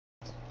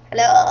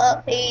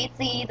Hello, we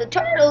see the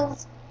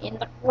turtles in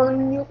the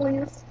corner,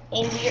 and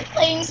we're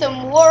playing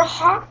some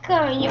Warhawk.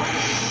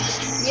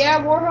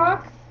 Yeah,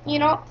 Warhawk? You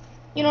know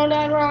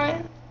that,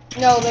 right?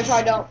 No, they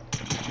probably don't.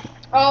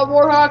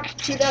 Warhawk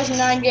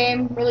 2009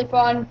 game, really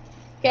fun.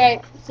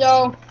 Okay,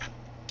 so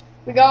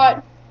we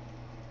got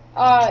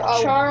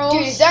Charles.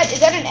 Dude, is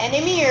that an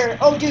enemy or?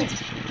 Oh, dude.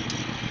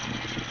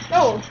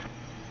 No,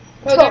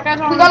 No, that guy's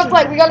on we got a mission.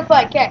 flag. We got a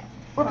flag. Okay,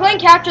 we're playing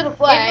capture the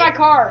flag. Get in my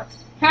car.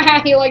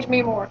 Haha, he likes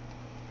me more.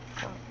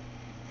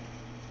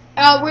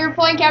 We were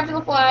playing Capture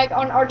the Flag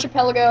on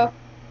Archipelago.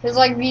 It's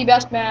like the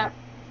best map.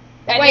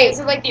 Wait, this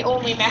is like the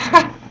only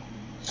map.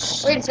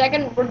 Wait a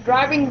second, we're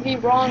driving the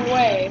wrong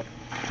way.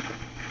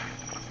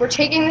 We're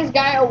taking this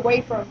guy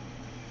away from.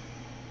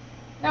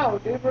 No,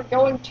 dude, we're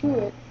going to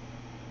it.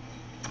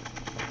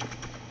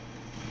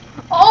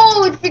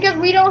 Oh, it's because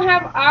we don't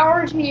have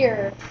ours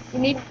here. We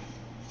need.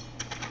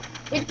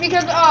 It's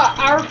because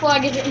our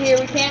flag isn't here.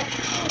 We can't.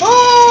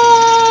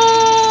 Oh!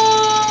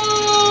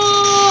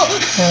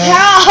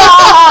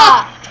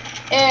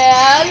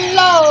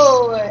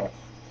 Hello!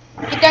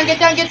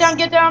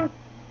 Get down.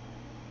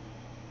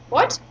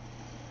 What?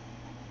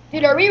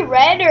 Dude, are we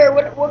red or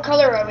what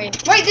color are we?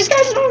 Wait, this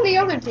guy's on the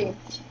other team.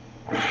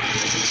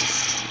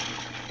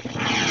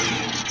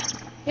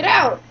 Get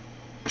out.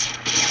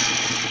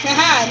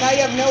 Haha, now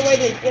you have no way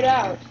to get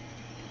out.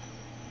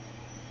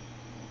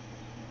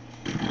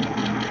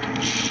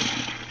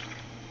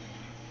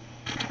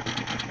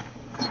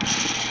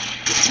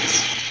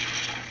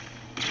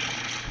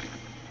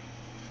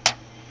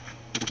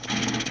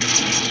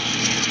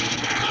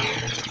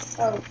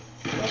 Oh.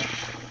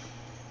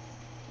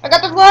 I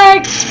got the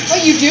flag!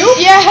 Wait, you do?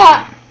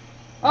 Yeah!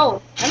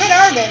 Oh, I'm at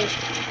our base.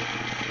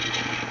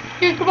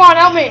 Dude, come on,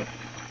 help me!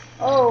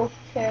 Oh,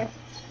 okay.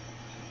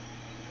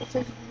 This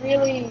is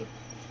really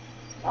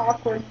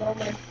awkward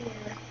moment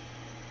here.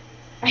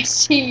 I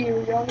see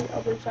you. You're on the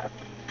other side of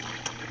the map.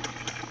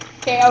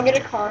 Okay, I'll get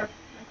a car.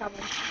 I'm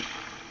coming.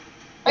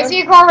 I see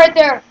a car right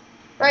there.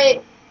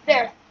 Right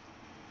there.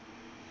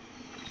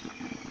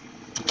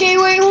 Okay,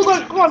 wait, hold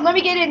on. Come on, let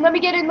me get in.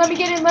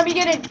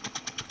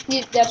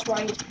 That's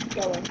why he's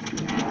going.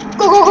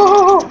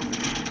 Go.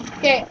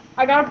 Okay,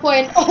 I got a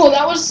plane. Oh,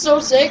 that was so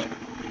sick.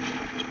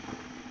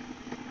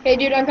 Hey,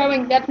 dude, I'm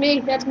coming. That's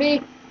me.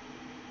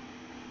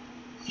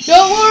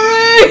 Don't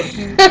worry!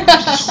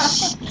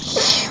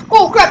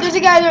 Oh, crap, there's a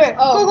guy there.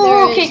 Oh, Go.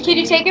 there he Okay, is. can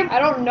you take him? I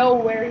don't know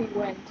where he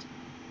went.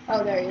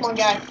 Oh, there he is. Come on,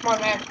 guy. Come on,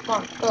 man. Come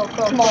on. Go.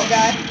 Come on,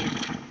 guy.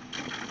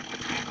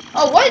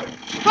 Oh, what?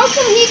 How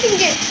come he can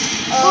get...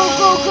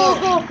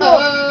 Go.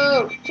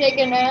 Oh,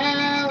 taken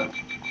out.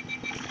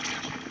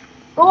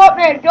 Go up,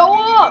 man. Go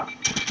up.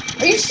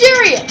 Are you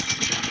serious?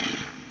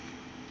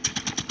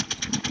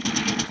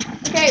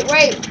 Okay,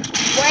 wait.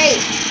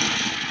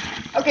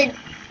 Okay,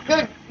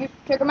 good. You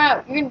took him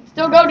out. You can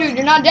still go, dude.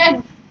 You're not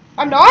dead.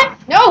 I'm not?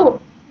 No,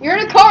 you're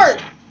in a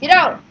cart. Get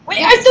out.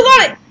 Wait, I still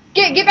got it.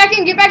 Get back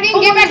in. Oh,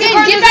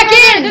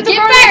 there's a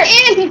car there.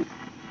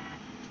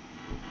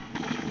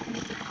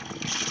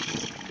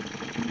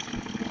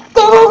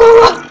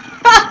 Go.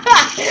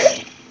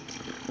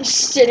 Just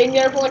sitting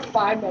there for like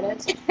 5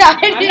 minutes.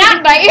 I'm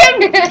not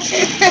dying.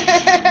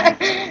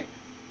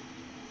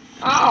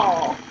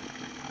 Oh.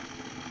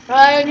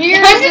 And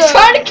here's I'm just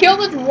trying to kill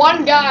this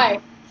one guy.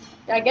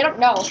 Did I get him?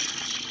 No.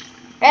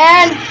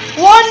 And 1-0.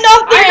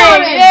 I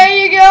got it. There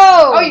you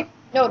go. Oh,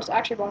 no, it's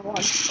actually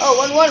 1-1.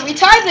 Oh, 1-1. We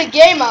tied the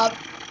game up.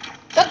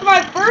 That's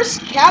my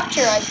first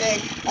capture, I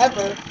think,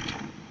 ever.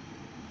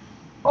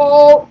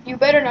 Oh, you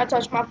better not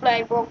touch my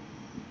flag, bro.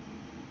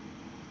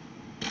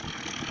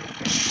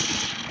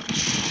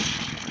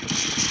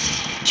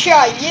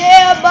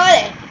 Yeah,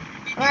 buddy.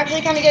 I'm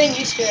actually kind of getting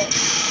used to it.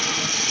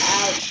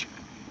 Ouch.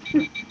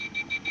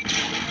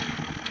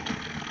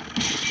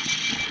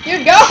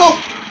 Dude, go!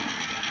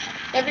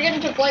 You have to get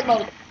into flight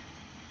mode.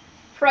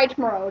 Fright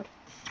mode.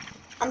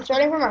 I'm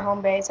starting from our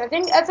home base. I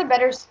think that's a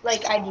better,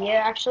 like, idea,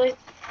 actually.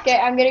 Okay,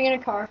 I'm getting in a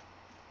car.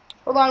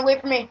 Hold on, wait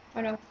for me.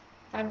 I know.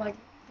 I'm like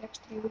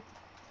next to you.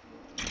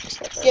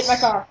 Get Get in my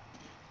car.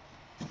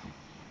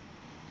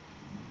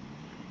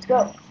 Let's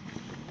go.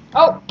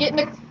 Oh, get in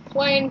the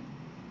plane.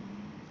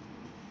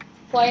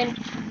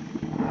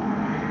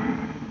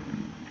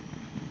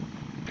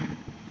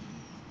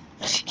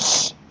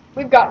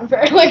 We've gotten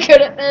fairly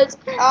good at this.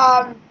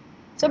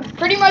 So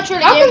pretty much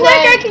what How come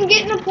that guy can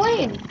get in a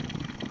plane?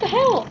 What the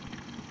hell?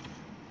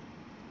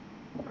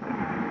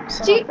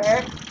 See?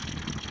 Fair.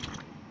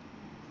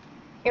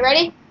 You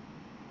ready?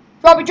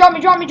 Drop me.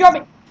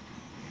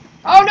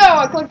 Oh no,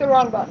 I clicked the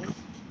wrong button.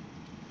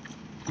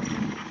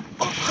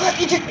 Oh crap,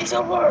 you took me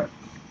so far.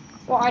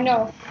 Well, I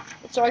know.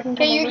 So I can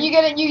come Okay, over. you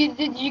get it.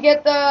 Did you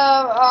get the?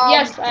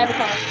 Yes, I have a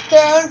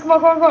car.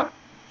 Come on.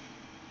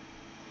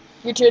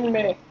 You're kidding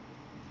me.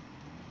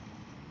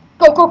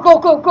 Go.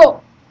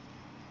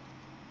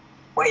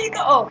 Where you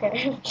go? Oh,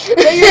 okay.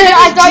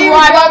 I thought you were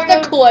Drive off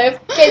driving the cliff.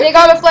 Okay, they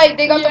got a flag.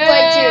 They got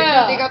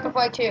Yeah. the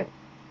flag too.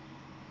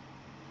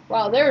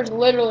 Wow, there's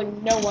literally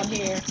no one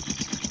here.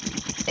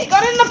 They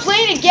got in the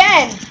plane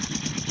again.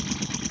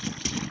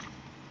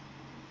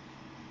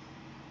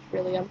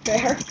 really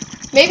unfair.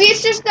 Maybe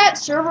it's just that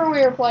server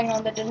we were playing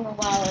on that didn't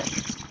allow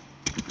it.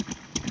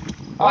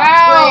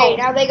 Wow! Great,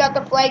 now they got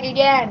the flag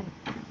again.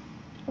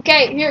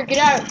 Okay, here, get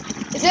out.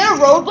 Is it a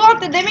roadblock?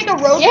 Did they make a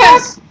roadblock?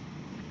 Yes!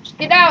 Just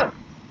get out.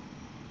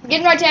 Get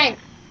in my tank.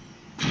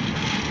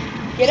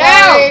 Get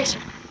Sorry.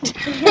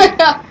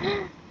 out!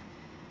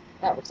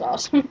 That was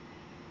awesome.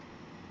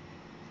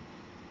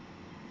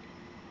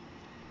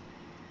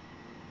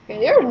 Okay,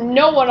 there's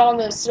no one on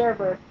this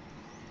server.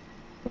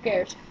 Who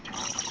cares?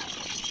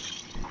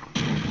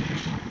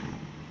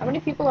 How many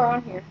people are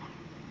on here?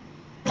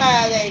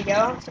 There you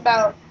go. It's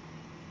about...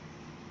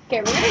 Okay,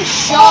 we're getting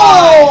shot.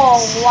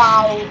 Oh,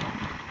 wow.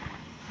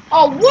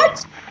 Oh,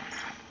 what?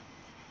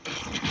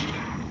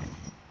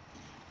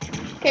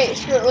 Okay,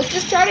 screw it. Let's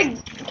just try to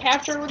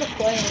capture it with a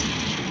plane.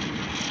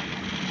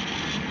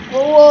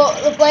 Well,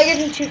 the flag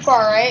isn't too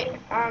far, right?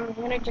 I'm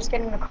gonna just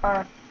get in the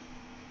car.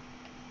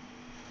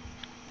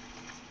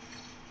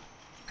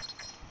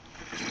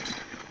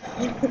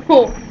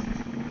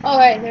 Oh,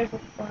 hey, there's the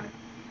flag.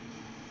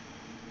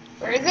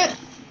 Where is it?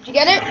 Did you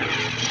get it?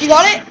 You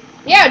got it?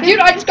 Yeah, dude,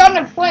 I just got in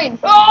a plane.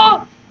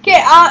 Oh!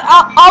 Okay,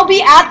 I'll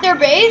be at their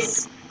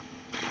base.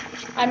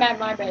 I'm at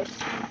my base.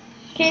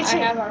 Okay, so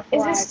I have our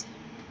flag.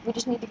 We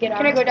just need to get our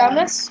Can I go down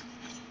this?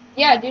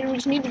 Yeah, dude, we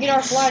just need to get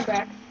our flag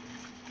back.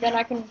 Then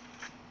I can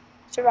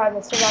survive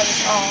this.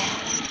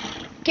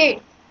 Oh. Okay,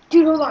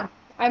 dude, hold on.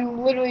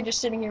 I'm literally just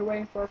sitting here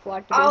waiting for our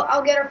flag to be.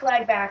 I'll get our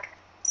flag back.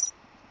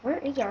 Where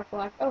is our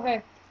flag? Oh,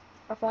 hey.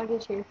 Our flag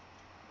is here.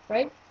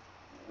 Right?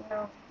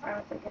 No, I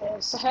don't think it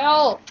is. What the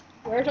hell?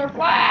 Where's our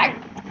flag?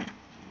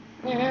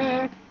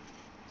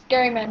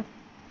 Scary man.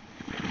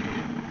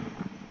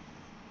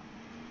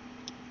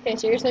 Okay,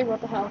 seriously,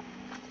 what the hell?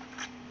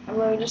 I'm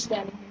literally just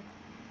standing here.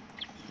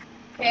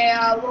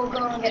 Okay, we'll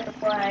go and get the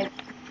flag.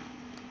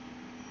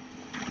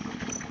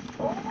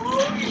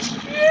 Oh,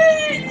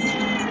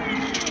 shit!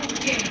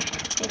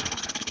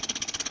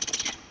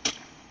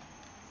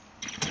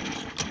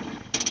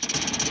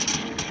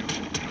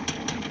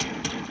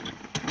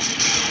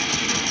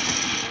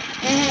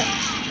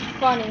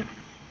 Funny.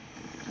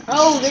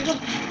 Oh, there's a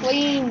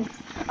plane.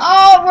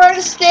 Oh, we're at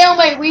a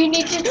stalemate. We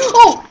need to.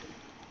 Oh!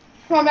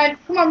 Come on, man.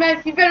 Come on,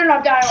 man. You better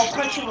not die. I'll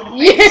punch you in the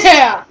face.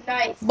 Yeah!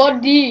 Nice.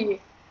 Buddy.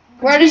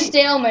 We're at a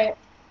stalemate.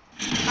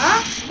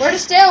 Huh? We're at a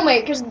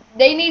stalemate because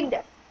they need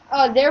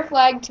their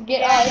flag to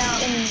get us.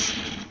 No.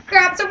 And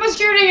Crap, someone's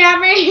shooting at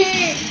me.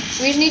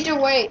 we just need to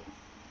wait.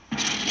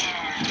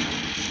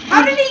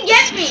 How did he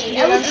get me? Dude,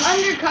 I was I'm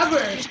undercover.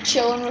 Just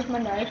chilling with my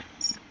knife.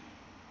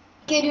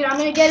 Okay, dude, I'm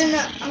gonna get in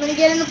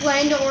the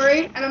plane. Don't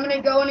worry, and I'm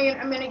gonna go and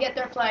I'm gonna get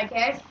their flag.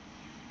 Okay?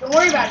 Don't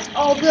worry about it. It's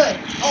all good.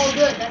 All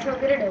good. That's how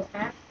good it is,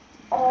 man.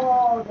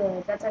 All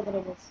good. That's how good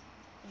it is.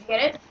 Did you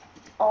get it?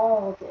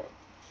 All good.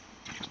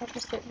 Just have to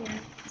sit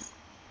here.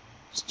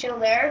 Just chill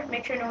there.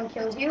 Make sure no one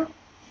kills you.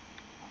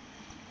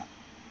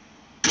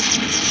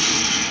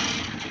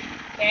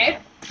 Okay.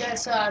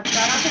 Just try not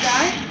to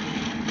die.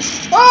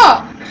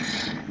 Oh!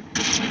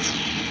 Do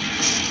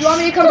you want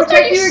me to come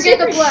protect you or get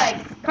the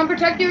flag? Come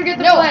protect you or get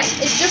the flag?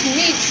 It's just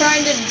me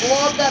trying to blow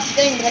up that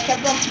thing, but I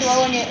kept on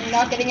throwing it and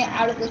not getting it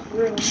out of this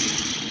room.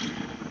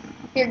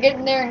 Here, get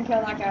in there and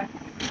kill that guy.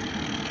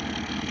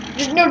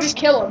 Just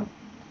kill him.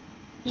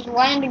 Just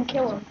land and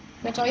kill him.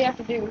 That's all you have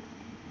to do.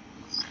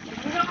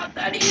 Not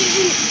that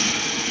easy.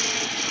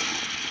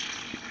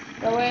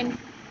 Go in.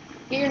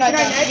 Get your knife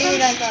out. Get your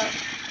knife out.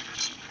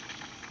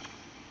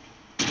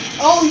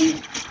 Oh,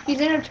 he's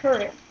in a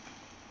turret.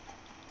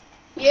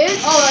 He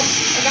is? Oh,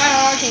 that's a guy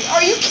on our team.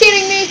 Are you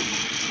kidding me?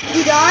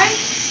 You died?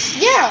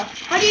 Yeah.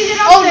 How do you get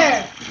up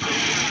there?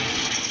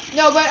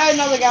 No, but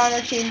another guy on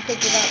our team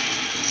picked it up.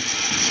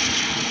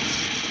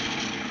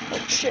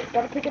 Oh shit,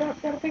 gotta pick it up.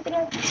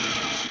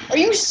 Are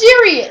you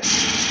serious?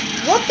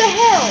 What the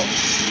hell?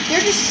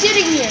 They're just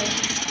sitting here.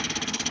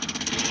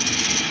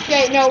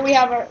 Okay, no, we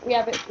have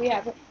it.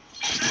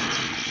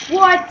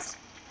 What?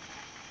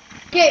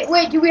 Okay,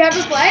 wait, do we have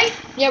the flag?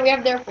 Yeah, we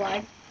have their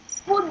flag.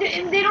 Well,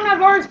 they don't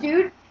have ours,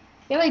 dude.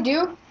 Yeah, they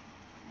do.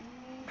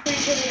 Pretty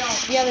sure they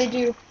don't. Yeah, they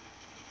do.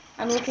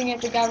 I'm looking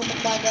at the guy with the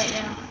flag right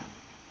now.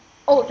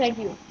 Oh, thank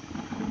you,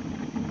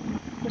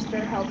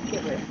 Mr. Health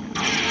Giver.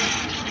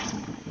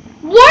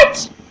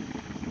 What?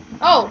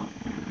 Oh,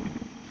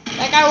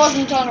 that guy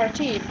wasn't on our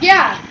team.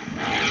 Yeah,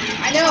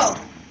 I know.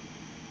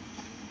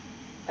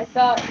 I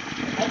thought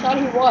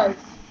he was.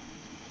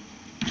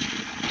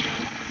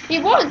 He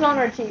was on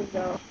our team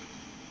though.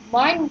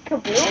 Mine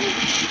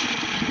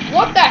kaboom?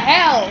 What the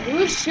hell?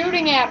 Who's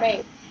shooting at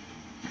me?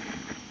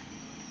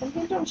 Some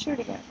people are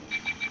shooting at me.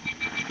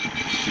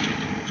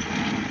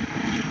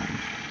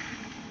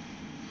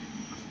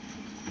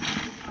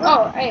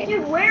 Oh, hey.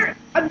 Dude, where?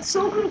 I'm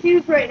so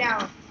confused right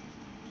now.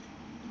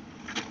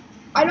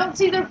 I don't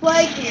see their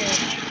flag here.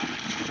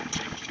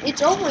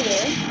 It's over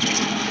there.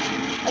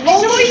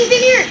 Oh, he's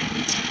in here!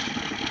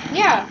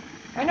 Yeah,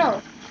 I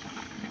know.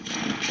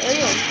 There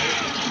he is.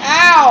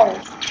 Ow!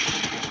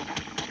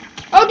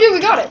 Oh, dude, we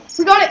got it.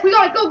 We got it.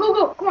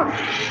 Go. Come on.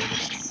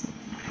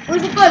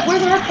 Where's the flag?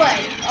 Where's our flag?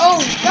 Oh,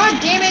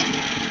 god damn it.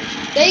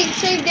 They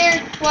saved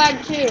their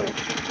flag too.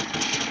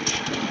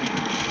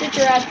 Sit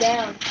your ass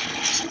down.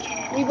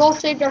 We both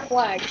saved our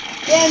flag.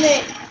 Damn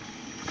it.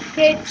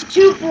 Okay, it's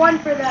 2-1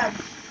 for them.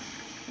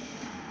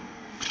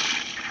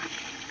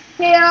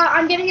 Okay,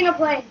 I'm getting in a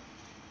plane.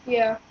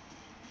 Yeah.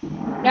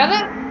 Now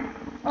that...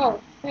 Oh,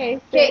 hey.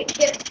 Okay,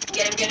 get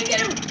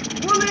him.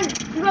 Woman,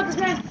 you got this,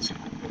 man.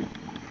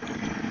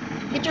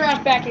 Get your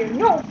ass back here.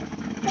 No!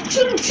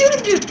 Shoot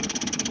him, dude.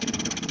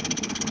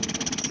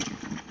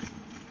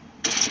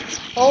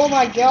 Oh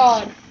my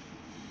god.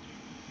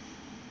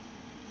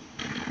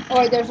 Oh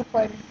wait, there's a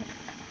plane.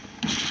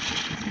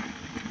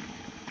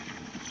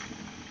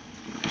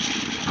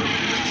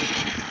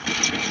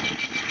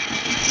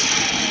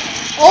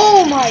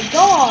 Oh my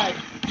god!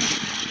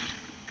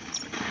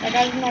 That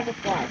guy doesn't have a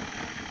flag.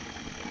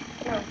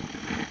 No.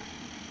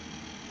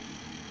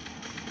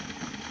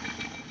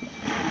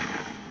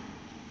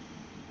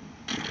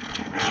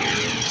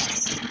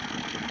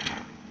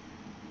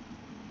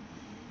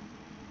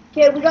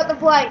 Okay, we got the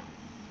flight.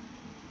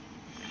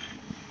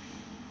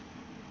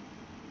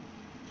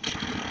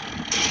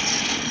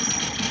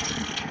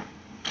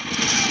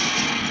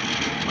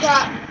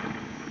 Crap.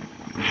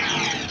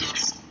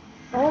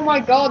 Oh my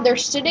god, they're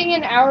sitting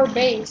in our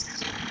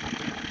base.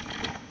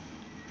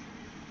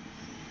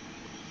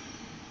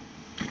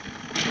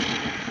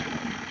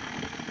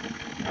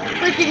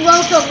 Freaking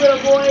welcome,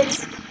 little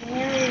boys.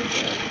 There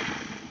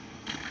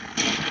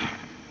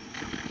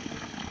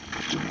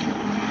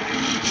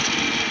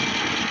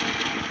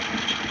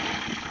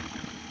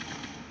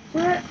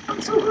we go.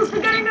 I'm so close to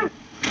getting them.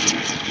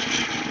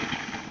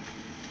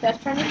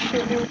 That's trying to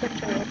shoot me with a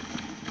sword.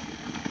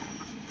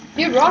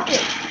 Dude,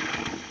 rocket!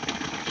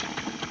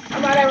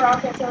 I'm out of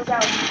rockets, so it's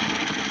out.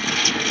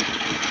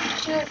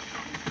 Shit.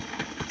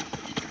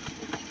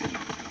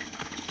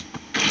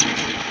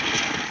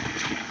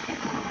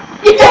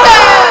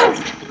 Yes!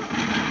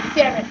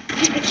 Damn it.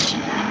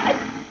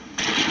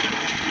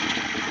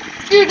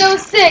 Dude, that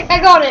was sick! I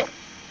got it!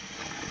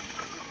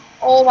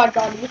 Oh my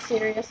god, are you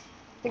serious?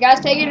 The guy's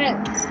taking it.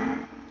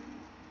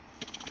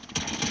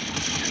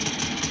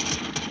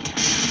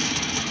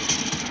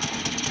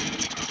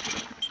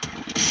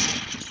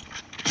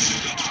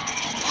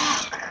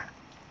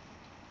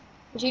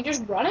 Is he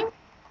just running?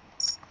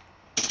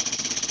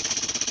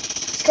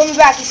 He's coming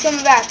back. He's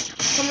coming back.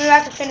 He's coming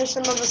back to finish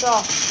some of us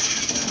off.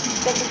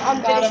 He's got some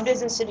unfinished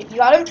business to do. You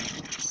got him?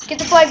 Get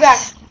the flag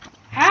back.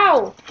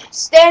 How?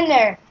 Stand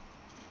there.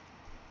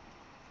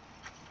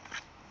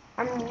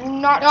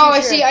 I'm not Oh,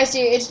 too sure. I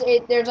see.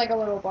 There's like a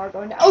little bar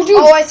going down. Oh, dude!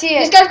 Oh, I see it.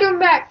 This guy's coming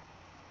back!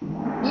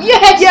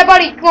 Yes! Yeah,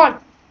 buddy. Come on.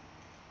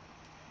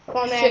 Come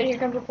on, man. Shit, here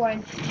comes a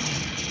plane.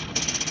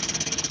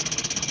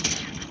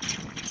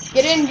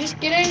 Get in, just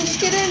get in,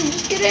 just get in,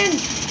 just get in!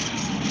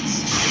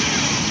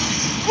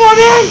 Come on,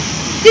 man!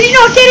 Did he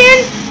not get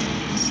in?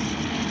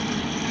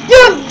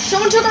 Dude!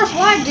 Someone took our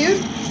flag,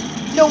 dude!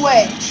 No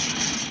way.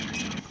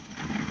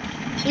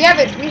 We have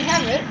it.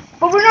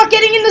 But we're not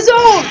getting in the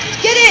zone!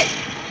 Get it!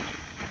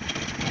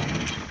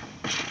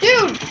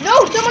 Dude!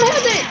 No, someone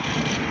has it!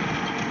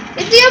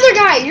 It's the other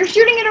guy! You're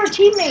shooting at our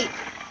teammate!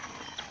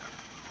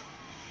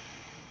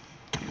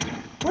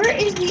 Where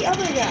is the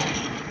other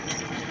guy?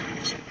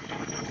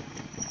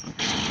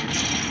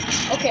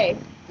 Okay,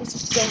 this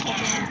is so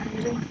fucking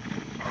confusing.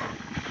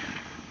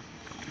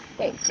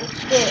 Okay, let's do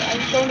it.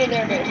 I'm going to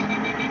their base.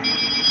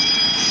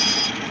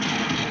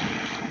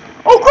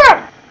 Oh, crap!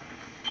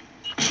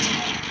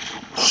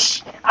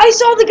 I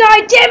saw the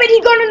guy! Damn it,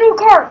 he got a new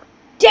car!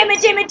 Damn it,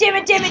 damn it, damn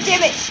it, damn it,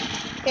 damn it!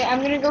 Okay,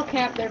 I'm gonna go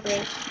camp their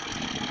base.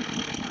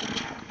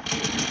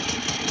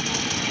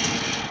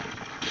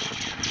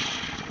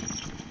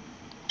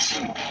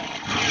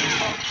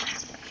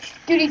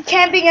 Dude, he's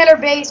camping at our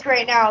base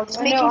right now.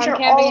 Just making sure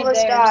all of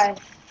us die.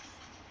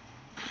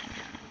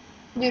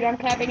 Dude, I'm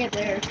camping at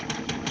theirs.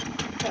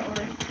 Don't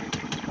worry.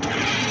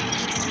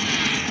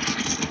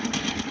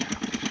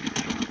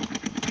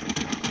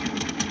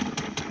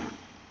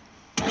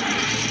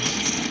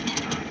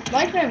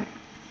 Knife him!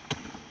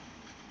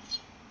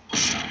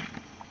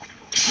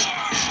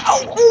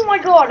 Oh my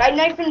god, I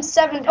knifed him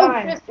 7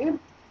 times. Shit, dude.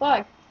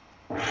 Flag.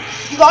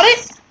 You got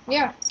it?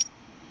 Yeah.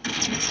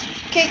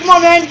 Okay, come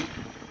on, man.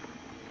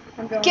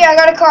 I'm going. Okay, I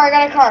got a car.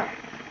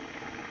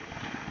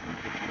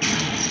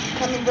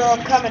 Coming, bro,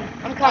 I'm coming.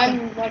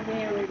 I'm like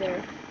nearly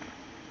there.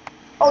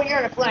 Oh, you're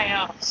in a plane.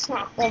 Oh,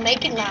 well,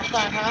 making that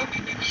fun, huh?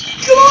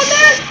 Come on,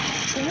 man!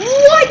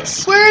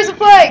 What? Where is the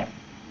flag?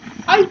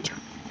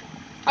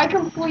 I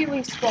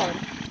completely spun.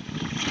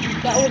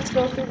 That was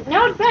so stupid.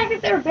 Now it's back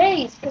at their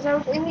base, because I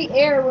was in the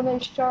air when they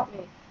shot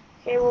me.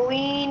 Okay, well,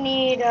 we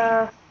need,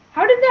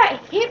 How did that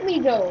hit me,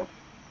 though?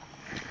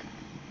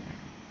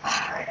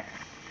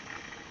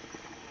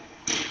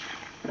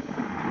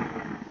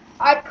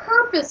 I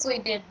purposely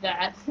did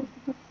that.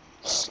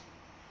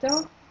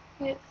 Don't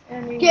hit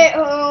any... Get,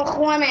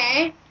 Juan.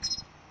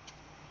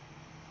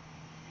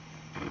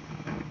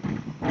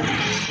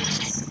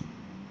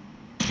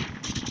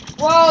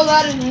 Whoa,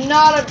 that is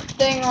not a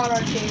thing on our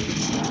team.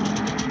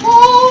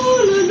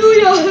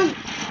 Hallelujah!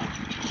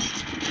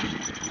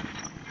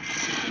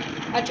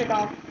 I took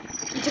off.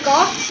 You took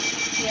off?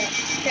 Yeah.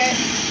 Okay.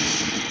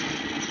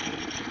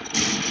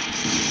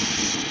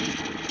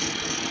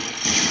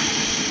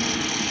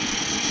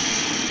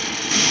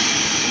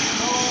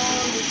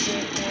 Holy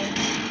shit, man.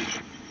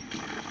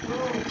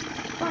 Ooh,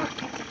 fuck.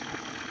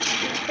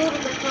 You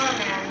exploded the car,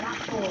 man. Not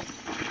cool.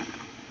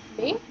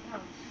 Me? No.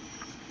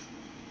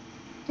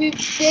 Dude,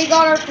 they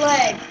got our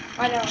flag.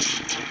 I know.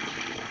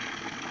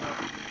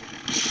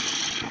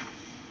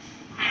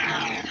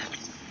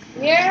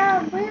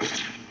 Yeah,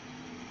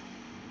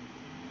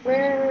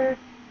 where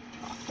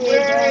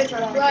Where is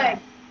our flag?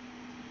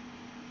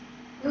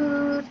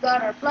 Who's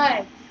got our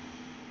flag?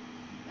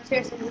 No,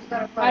 seriously, who's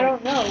got our flag? I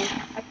don't know.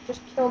 I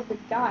just killed the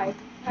guy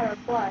who had our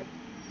flag.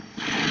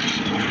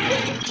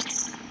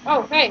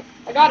 Oh, hey,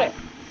 I got it.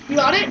 You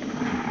got it?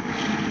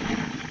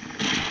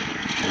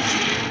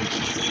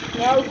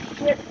 No,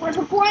 shit, where's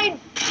the plane?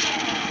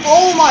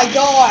 Oh my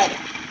god.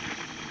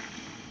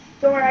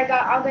 Don't worry,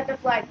 I'll get the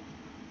flag.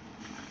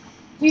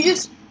 Do you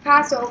just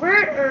pass over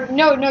it, or?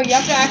 No, you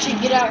have to actually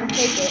get out and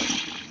take it.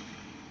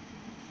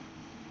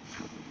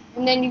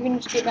 And then you can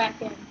just get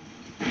back in.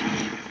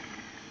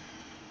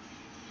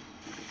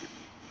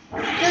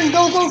 Then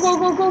go.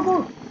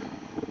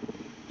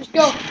 Just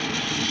go. Oh,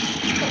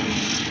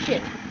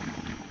 shit.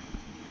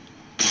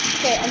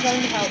 Okay, I'm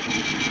going to help.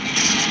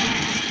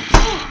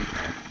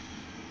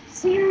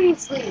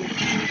 Seriously,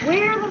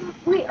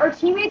 wait, our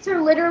teammates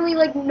are literally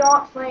like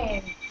not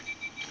playing.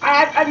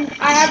 I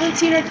haven't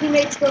seen our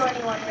teammates kill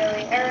anyone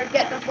really, or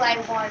get the flag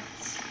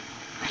once.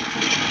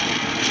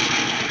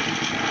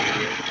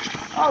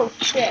 Oh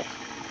shit.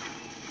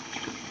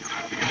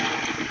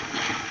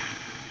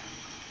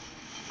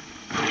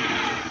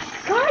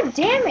 God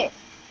damn it!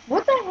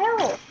 What the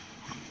hell?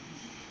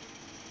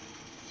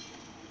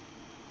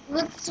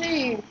 Let's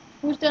see.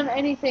 Who's done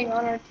anything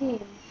on our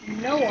team?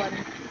 No one.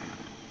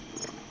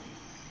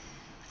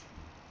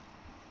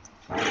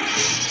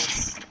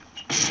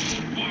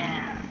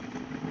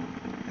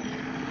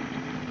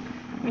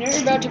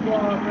 You're about to blow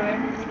up, right?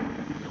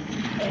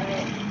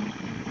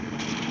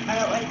 I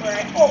don't like where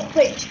I. Oh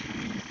wait.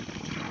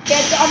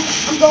 Yes,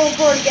 I'm going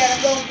for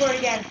it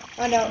again.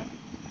 I know.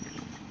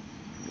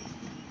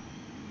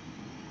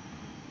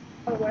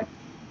 Other way.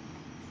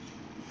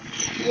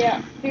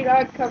 Yeah, dude,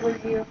 I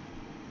covered you.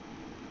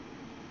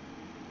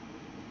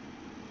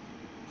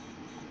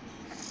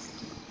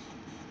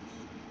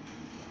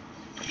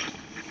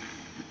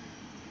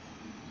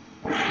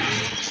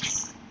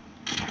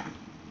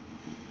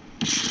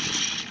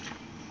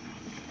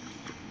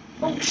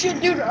 Oh shit,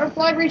 dude, our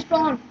flag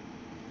respawned.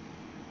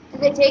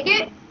 Did they take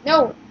it?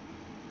 No.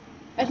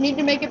 I just need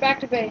to make it back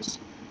to base.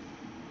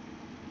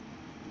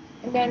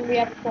 And then we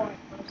have a point.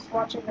 I'm just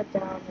watching it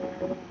down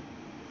there.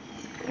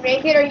 You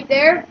make it? Are you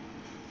there?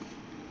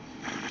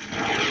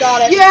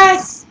 Got it.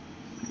 Yes!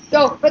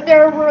 Go. But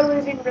we're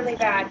losing really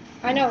bad.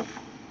 I know.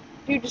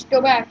 Dude, just go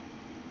back.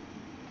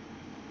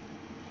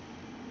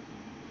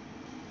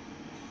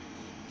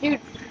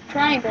 Dude,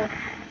 triangle.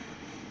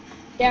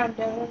 Down.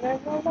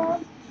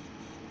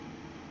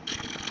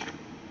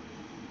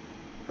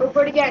 Go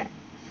for it again.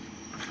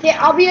 Okay,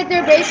 I'll be at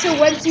their base, so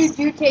once you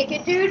do take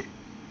it, dude,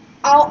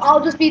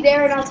 I'll just be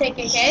there and I'll take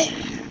it, okay?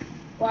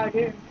 Wow,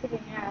 dude, I'm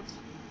kicking ass.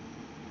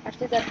 I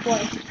did that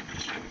twice.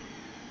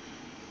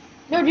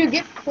 No, dude,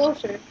 get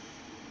closer.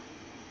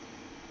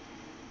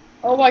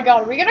 Oh my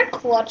god, are we gonna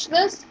clutch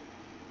this?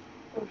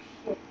 Oh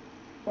shit.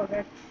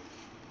 Okay.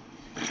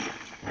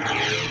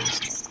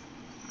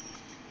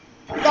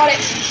 Got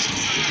it.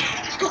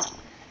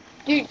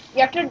 Dude,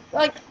 you have to,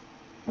 like,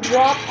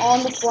 drop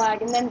on the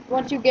flag, and then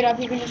once you get up,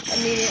 you can just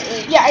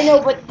immediately... Yeah, I know,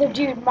 but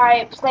dude,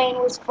 my plane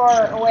was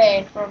far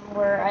away from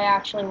where I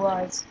actually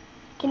was.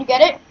 Can you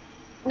get it?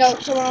 No,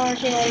 someone on our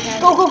team already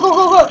has Go, it.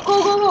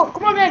 go.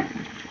 Come on, man.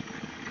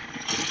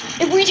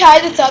 If we tie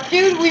this up,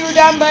 dude, we were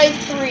down by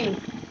 3.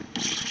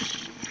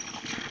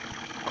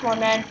 Come on,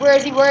 man. Where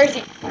is he? We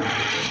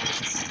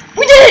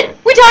did it!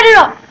 We tied it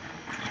up!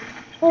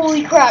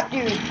 Holy crap,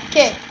 dude.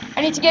 Okay,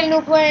 I need to get into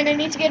a plane.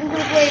 Did you get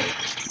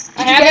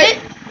it?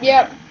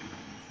 Yep.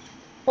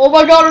 Oh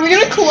my god, are we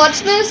gonna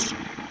clutch this?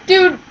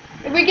 Dude,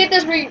 if we get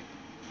this,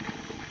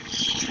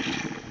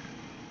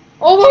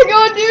 Oh my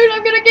god, dude,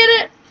 I'm gonna get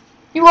it!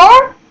 You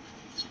are?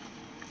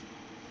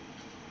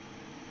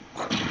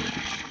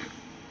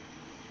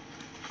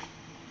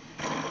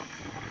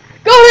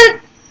 Got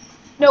it!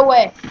 No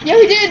way. Yeah,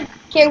 we did!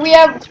 Okay, we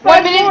have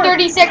 1 minute more.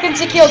 30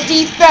 seconds to kill.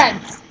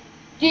 Defense.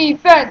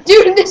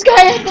 Dude, this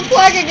guy has the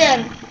flag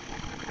again!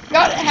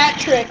 Got a hat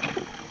trick.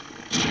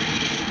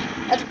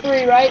 That's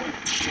 3, right?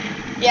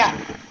 Yeah.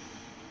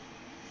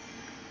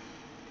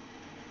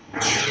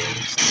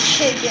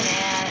 Shaking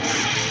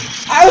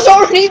ass. I was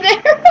already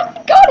there!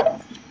 Got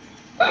it!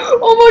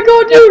 Oh my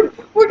god, dude!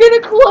 We're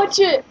gonna clutch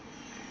it!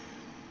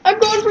 I'm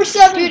going for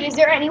 7! Dude, is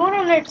there anyone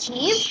on their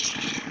team?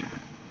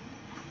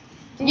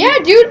 Yeah,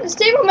 dude, the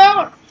same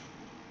amount!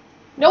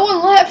 No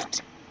one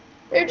left!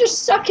 They're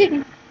just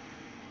sucking!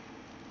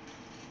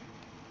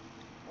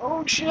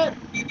 Oh shit.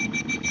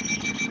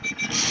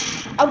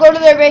 I'll go to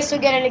their base to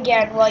get it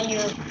again while you...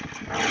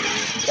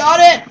 Got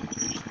it!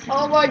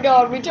 Oh my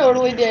god, we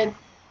totally did.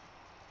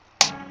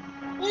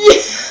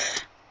 Yeah.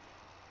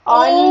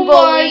 Oh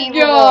my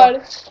Unbelievable.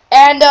 god.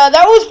 And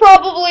that was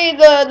probably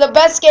the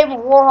best game of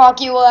Warhawk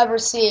you will ever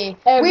see.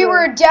 Ever. We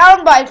were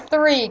down by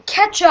 3,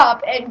 catch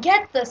up, and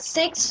get the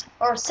 6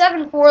 or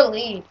 7-4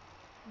 lead.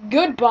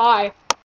 Goodbye.